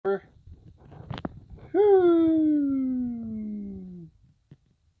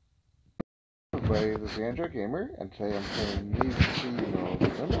this is Andrew Gamer, and today I'm playing Need for No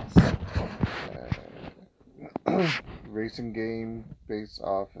Limits, racing game based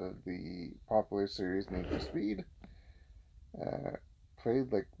off of the popular series Need for Speed.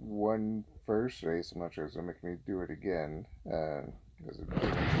 Played like one first race. I'm not sure it's gonna make me do it again because it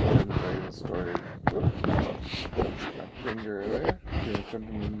didn't right in the story. Finger there, doing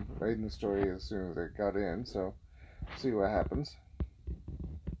something right in the story as soon as I got in. So see what happens.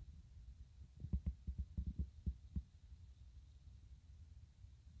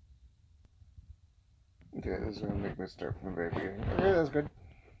 Okay, this is going to make me start from the very beginning. Okay, that's good.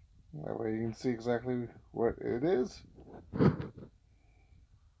 That way you can see exactly what it is. And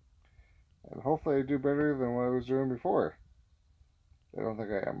hopefully I do better than what I was doing before. I don't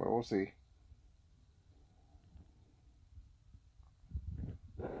think I am, but we'll see.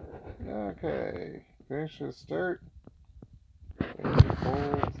 Okay, finish the start. And you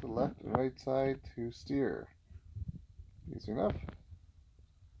hold the left and right side to steer. Easy enough.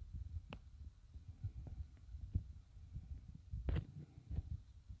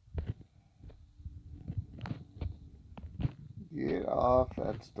 Get off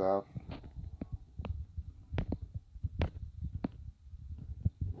that stuff.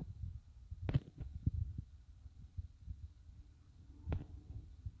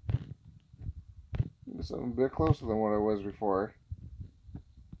 Something a bit closer than what I was before.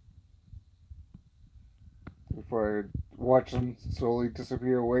 Before I watched them slowly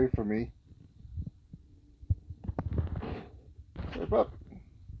disappear away from me. Slip up.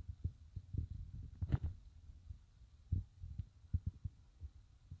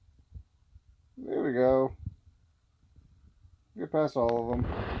 There we go. Get past all of them.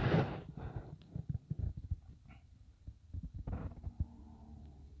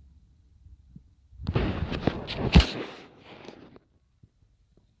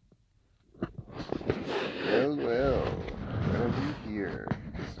 Well, what have you here?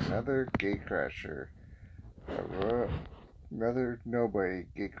 It's another gate crasher. Another nobody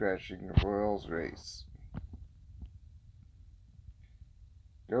gate crashing a Royals race.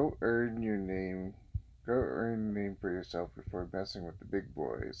 Go earn your name. Go earn a name for yourself before messing with the big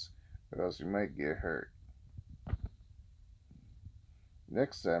boys, or else you might get hurt.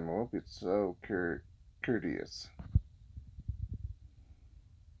 Next time I won't be so courteous.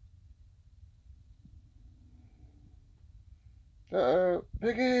 Uh-oh,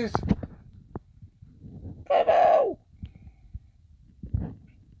 piggies! Oh no!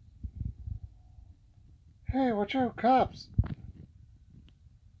 Hey, watch out, cops!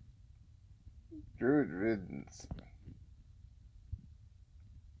 Druid riddance.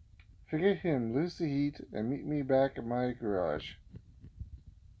 Forget him, lose the heat, and meet me back at my garage.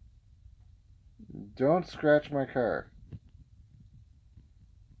 Don't scratch my car.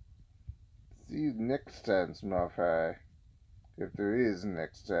 See you next time, small fry. If there is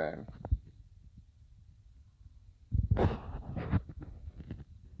next time.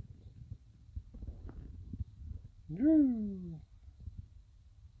 Woo.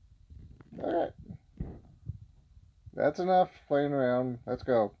 Alright. That's enough playing around. Let's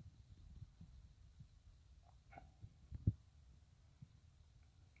go.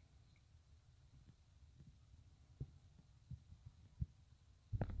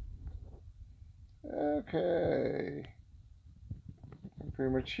 Okay. And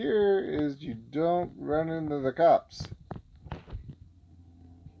pretty much here is you don't run into the cops.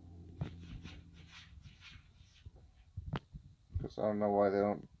 Because I don't know why they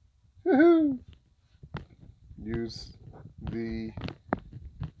don't use the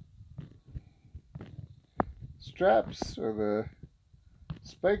straps or the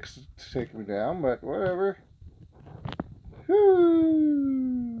spikes to take me down, but whatever.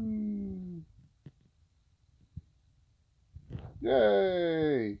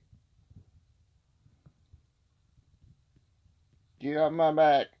 Yay! Get on my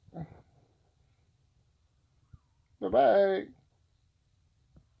back. Bye-bye.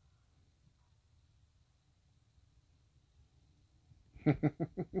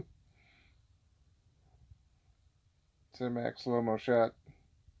 Cinemax slow-mo shot.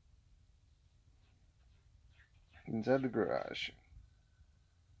 Inside the garage.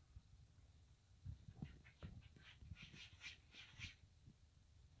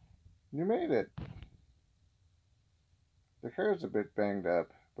 You made it. The car's a bit banged up,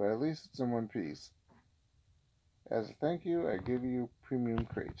 but at least it's in one piece. As a thank you, I give you premium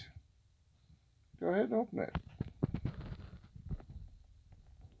crate. Go ahead and open it.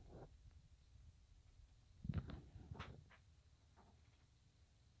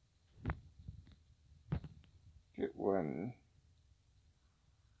 Get one.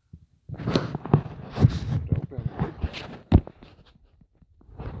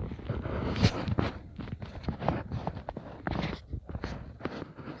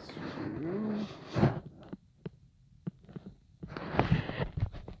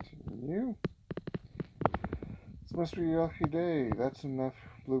 must be your lucky day. That's enough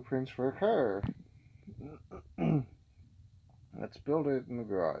blueprints for a car. Let's build it in the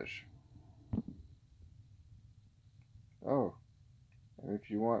garage. Oh, and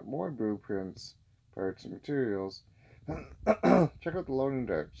if you want more blueprints, parts, and materials, check out the loading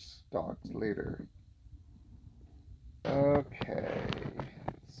docks later. Okay,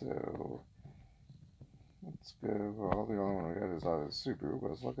 so let's go. Well, the only one we got is out of the Subaru, but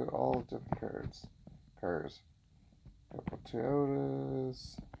let's look at all the different cars. Couple Toyotas,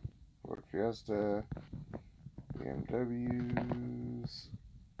 Ford Fiesta, BMWs,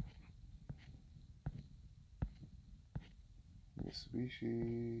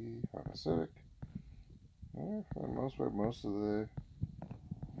 Mitsubishi, Honda Civic. For the most part, most of the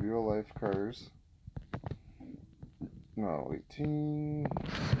real life cars. No, 18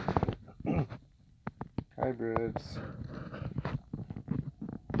 hybrids.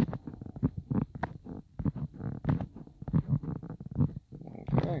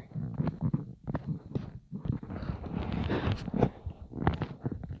 Okay.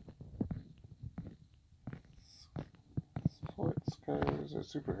 Sports cars or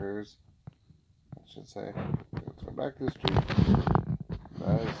supercars, I should say. Let's go back to the street.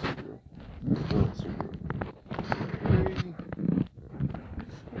 Buy a Subaru. Build a Subaru.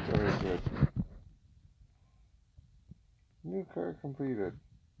 That's always good. New car completed.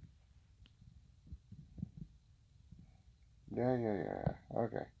 Yeah.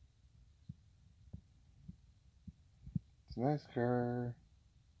 Okay. It's a nice car.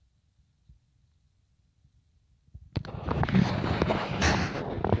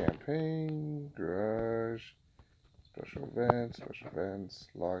 Campaign, garage, special events,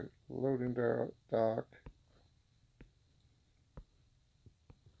 loading dock.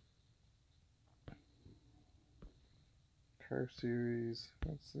 Car series.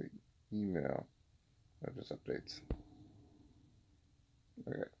 That's the email. That just updates.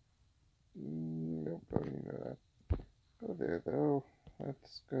 Okay. Nope, don't even know that. Go there though.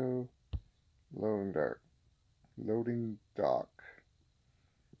 Let's go loading dock.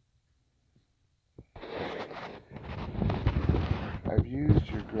 I've used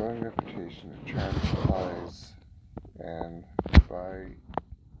your growing reputation to charm suppliers and buy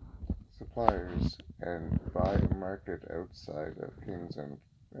a market outside of King's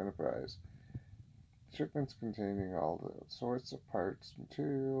Enterprise. Shipments containing all the sorts of parts,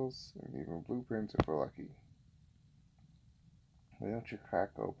 materials, and even blueprints if we're lucky. Why don't you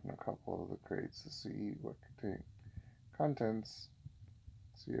crack open a couple of the crates to see what contents,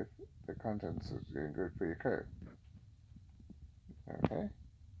 see if the contents is getting good for your car. Okay.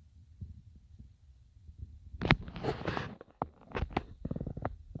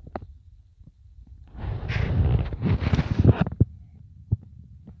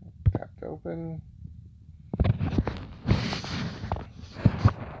 Tapped open.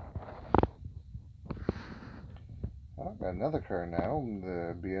 I've got another car now,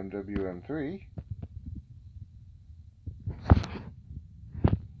 the BMW M3.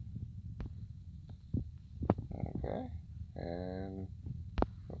 Okay, and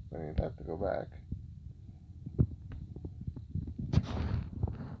I need that to go back.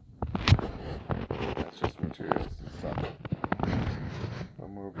 That's just materials and stuff.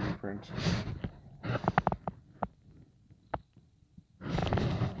 One more blueprint.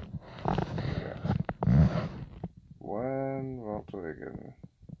 One Volkswagen.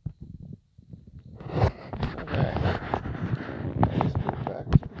 Okay. Let's go back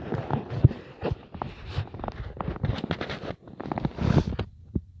to the garage.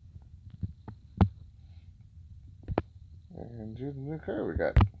 And do the new car we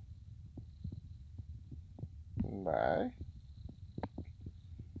got. Bye.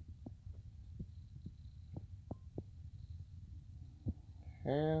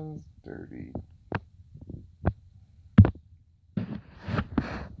 Hands dirty.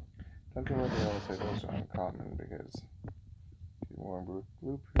 Don't know whether I'll say those are uncommon because a few more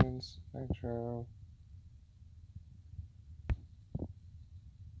blueprints, nitro.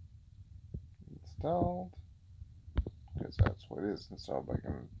 Installed. Because that's what is installed.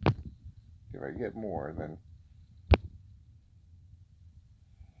 If I get more, then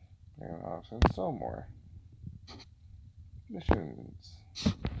I can also install more. Missions.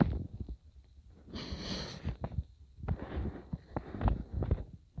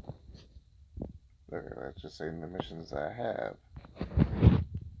 Okay, that's just saying the missions I have.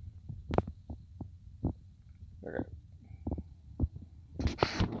 Okay.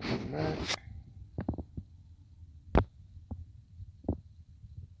 Back.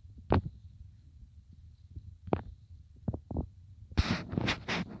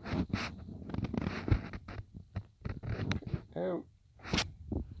 out.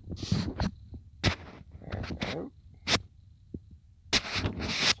 And out.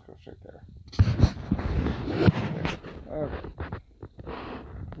 Let's go straight there. Okay.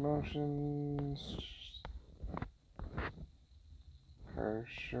 Promotions. Car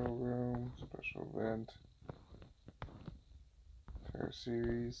showroom. Special event. Car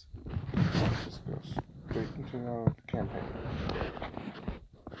series. Let's go straight into the campaign.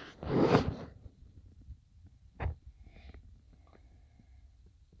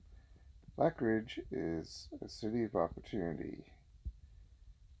 Blackridge is a city of opportunity.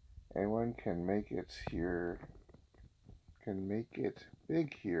 Anyone can make it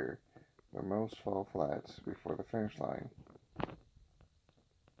big here, but most fall flat before the finish line.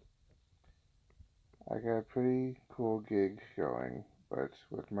 I got a pretty cool gig going, but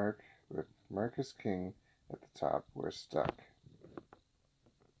with Marcus King at the top, we're stuck.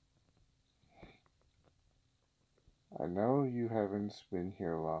 I know you haven't been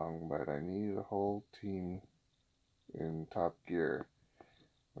here long, but I need a whole team in top gear.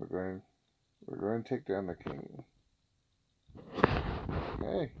 We're going to take down the king.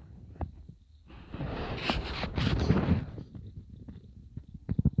 Okay.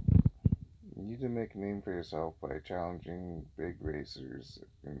 You need to make a name for yourself by challenging big racers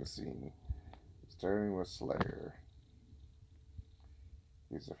in the scene, starting with Slayer.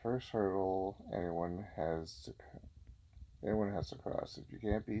 He's the first hurdle anyone has to cross. If you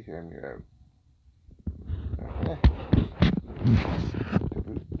can't beat him, you're out. Okay.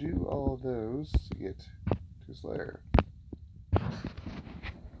 To do all of those to get to Slayer.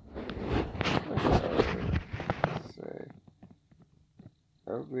 Let's say,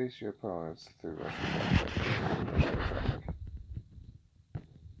 outrace your opponents through Russian traffic.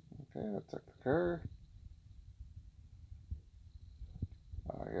 Okay, that's up the car.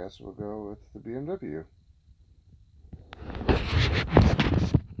 I guess we'll go with the BMW.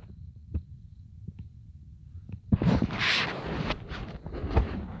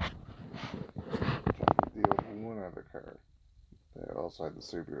 Deal with one other car. They also had the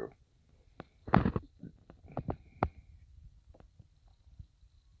Subaru.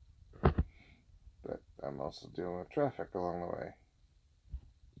 But I'm also dealing with traffic along the way.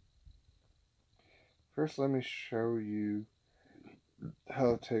 First, let me show you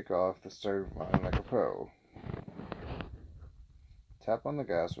how to take off the start of mine like a pro. Tap on the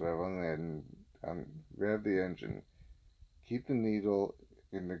gas pedal and rev the engine. Keep the needle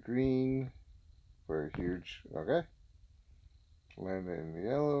in the green for a huge, okay? Land it in the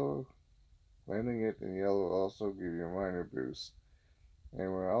yellow. Landing it in yellow will also give you a minor boost.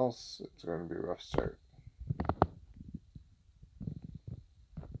 Anywhere else, it's going to be a rough start.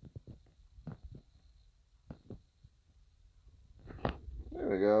 There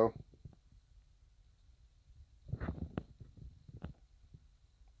we go.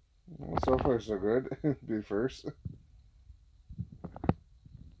 Well, so far so good. Be first.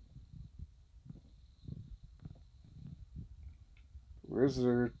 Where's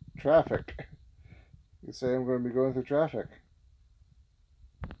the traffic? You say I'm going to be going through traffic.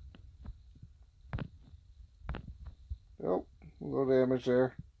 Nope, a little damage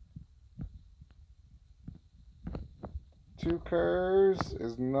there. 2 cars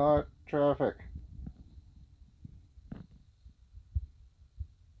is not traffic.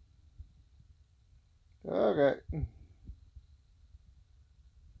 Okay.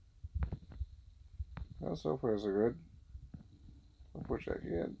 Well, so far so good.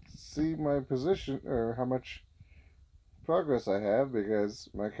 Unfortunately, I can't see my position or how much progress I have because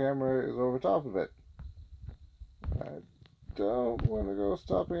my camera is over top of it. I don't want to go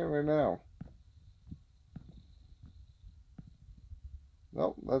stopping it right now.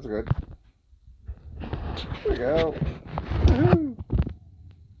 Nope, that's good. There we go. Woohoo!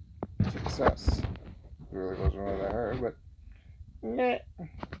 Success. It really wasn't really that hard, but nah.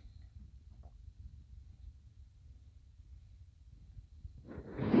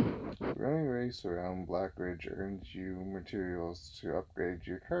 Running a race around Blackridge earns you materials to upgrade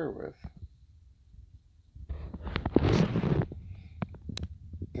your car with.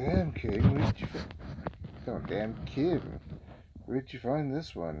 Damn, King, where did you find... Oh, damn, Kim. Where did you find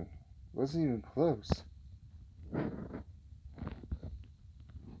this one? Wasn't even close.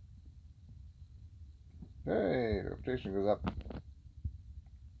 Hey, reputation goes up.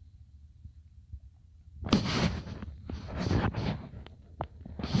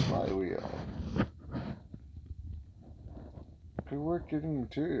 Flywheel. Good work getting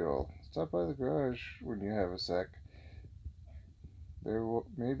material. Stop by the garage when you have a sec. There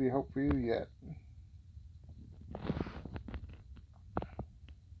may be hope for you yet.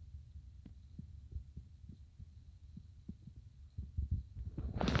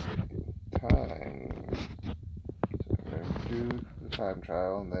 time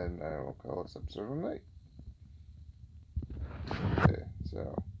trial, and then I will call this episode a night. Okay,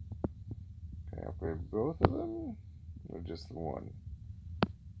 so can I upgrade both of them, or just the one?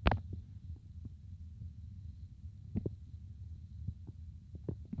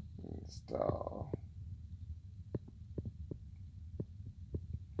 Install.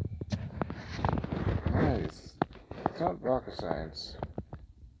 Nice. It's not rocket science.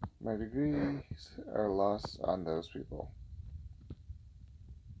 My degrees are lost on those people.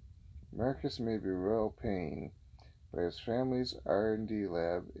 Marcus may be royal pain, but his family's R&D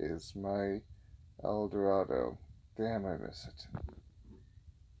lab is my El Dorado. Damn, I miss it.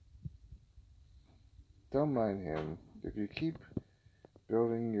 Don't mind him. If you keep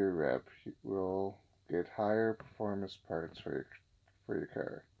building your rep, you will get higher performance parts for your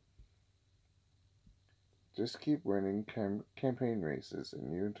car. Just keep winning campaign races,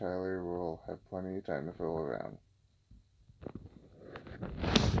 and you and Tyler will have plenty of time to fool around.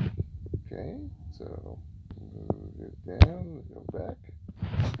 Okay, so move it down, go back,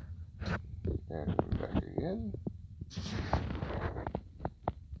 and back again.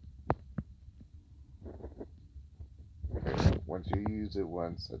 Okay, once you use it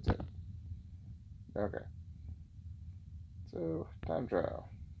once, that's it. Okay. So, time trial.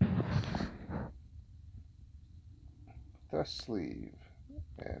 Thrust sleeve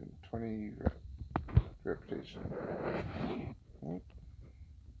and 20 reputation.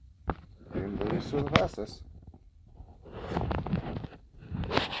 Being really slow to pass this.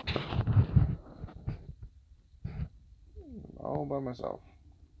 All by myself.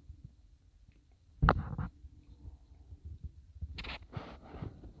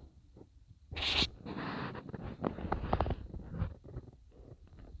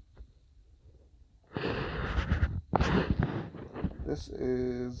 This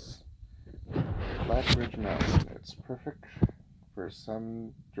is Black Ridge Mountain. It's perfect for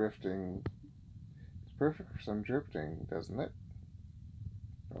some drifting. It's perfect for some drifting, doesn't it?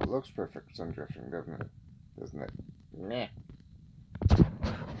 It looks perfect for some drifting, doesn't it? Doesn't it? Meh.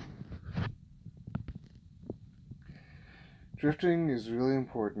 Drifting is a really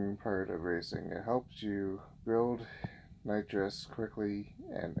important part of racing. It helps you build nitrous quickly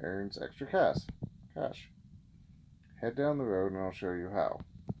and earns extra cash. Head down the road and I'll show you how.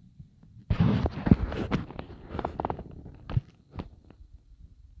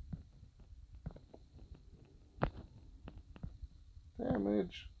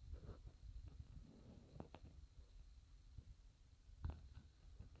 Damage.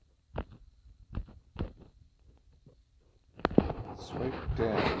 Swipe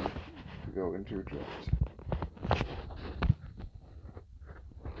down to go into a drift.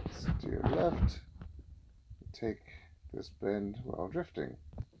 Steer left. Take this bend while drifting.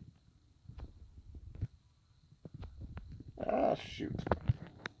 Ah, shoot.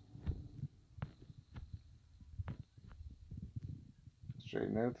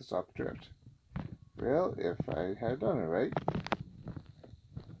 Straighten out the stop drift. Well, if I had done it right.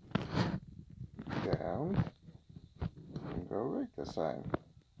 Down. And go right this time.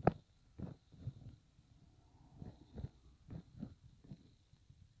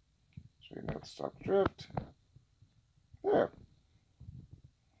 Straighten out the stop drift. There.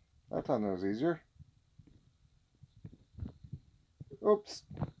 That time that was easier. Oops.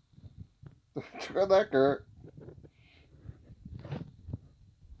 Try that, Kurt.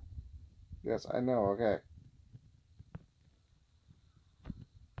 Yes, I know, okay.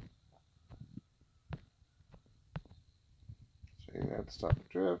 Straighten out the stop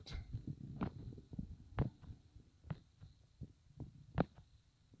drift.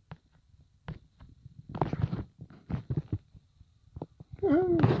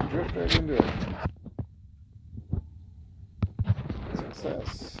 Woohoo! Drift right into it.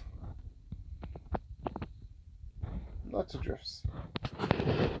 Success. Lots of drifts.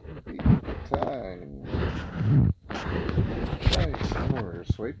 Beat time. Nice. Remember,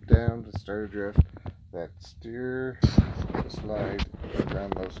 swipe down to start a drift. That steer the slide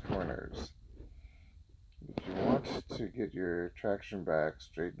around those corners. If you want to get your traction back,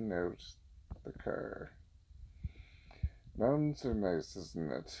 straighten out the car. Mountains are nice,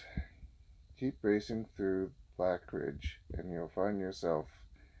 isn't it? Keep racing through Black Ridge, and you'll find yourself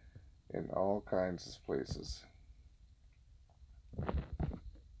in all kinds of places.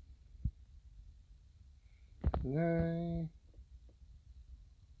 Yay!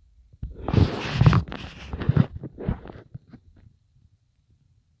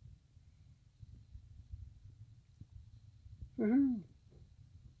 Woohoo!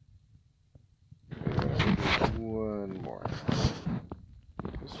 One more.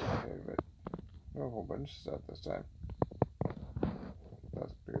 Just a bit. A whole bunch of stuff this time.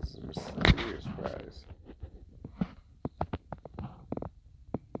 This is a mysterious prize.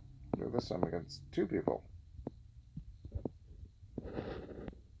 No, this time against 2 people.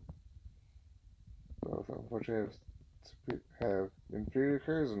 Both unfortunately have inferior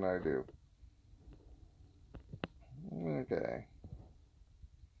cars than I do. Okay.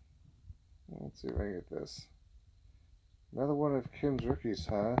 Let's see if I can get this. Another one of Kim's rookies,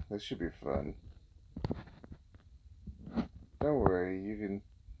 huh? This should be fun. Don't worry, you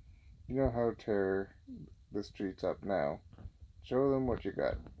know how to tear the streets up now. Show them what you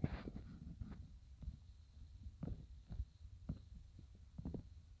got.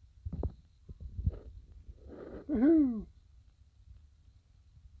 Woohoo!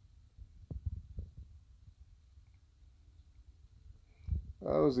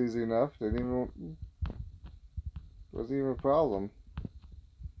 That was easy enough. Wasn't even a problem.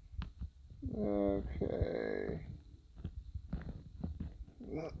 Okay.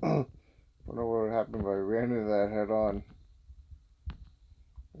 Wonder what would happen if I ran into that head on.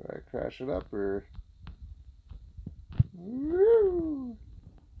 Did I crash it up or? Woo!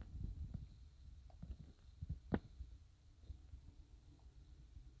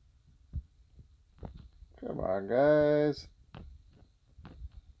 Come on, guys.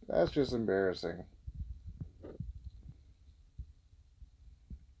 That's just embarrassing.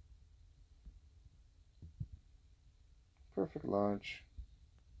 Perfect launch.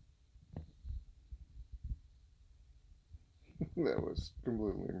 That was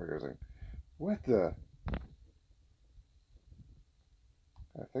completely embarrassing. What the?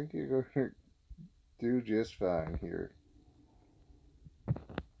 I think you're going to do just fine here.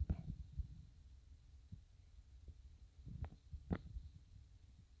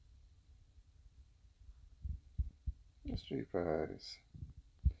 Mystery prize.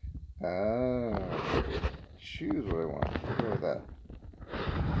 Ah, choose what I want. Look at that.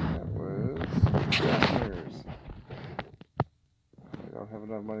 That was Jammers. I don't have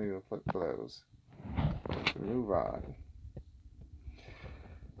enough money to flip for those. Move on.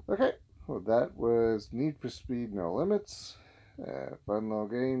 Okay, well that was Need for Speed No Limits. Fun little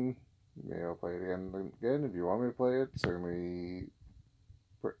game. Maybe I'll play it again. If you want me to play it, certainly.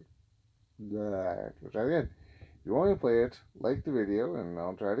 Try it again. If you want me to play it, like the video and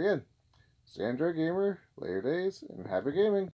I'll try it again. Stay Android Gamer, later days, and happy gaming!